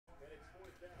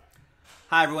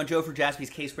Hi everyone, Joe for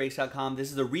JaspysCaseBreaks.com.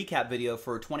 This is a recap video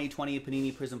for 2020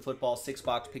 Panini Prizm Football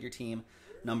 6-box Pick Your Team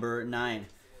number 9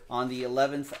 on the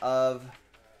 11th of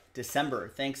December.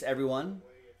 Thanks everyone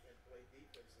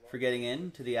for getting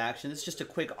into the action. This is just a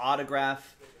quick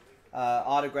autograph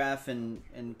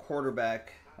and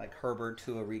quarterback like Herbert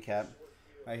to a recap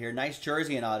right here. Nice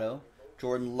jersey and auto.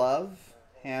 Jordan Love,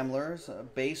 Hamlers,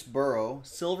 base Burrow,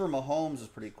 Silver Mahomes is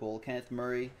pretty cool. Kenneth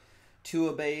Murray.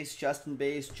 Tua base, Justin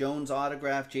base, Jones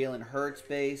autograph, Jalen Hurts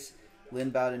base,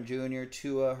 Lynn Bowden Jr.,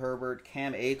 Tua, Herbert,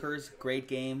 Cam Akers, great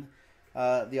game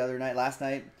last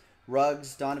night.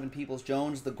 Ruggs, Donovan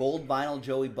Peoples-Jones, the gold vinyl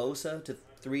Joey Bosa to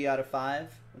 3 out of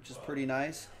 5, which is pretty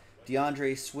nice.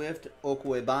 DeAndre Swift,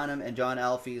 Okwuegbunam, and John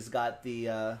Alfie's got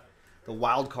the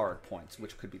wild card points,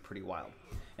 which could be pretty wild.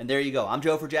 And there you go. I'm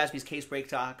Joe for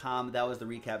JaspysCaseBreaks.com. That was the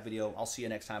recap video. I'll see you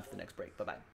next time for the next break. Bye-bye.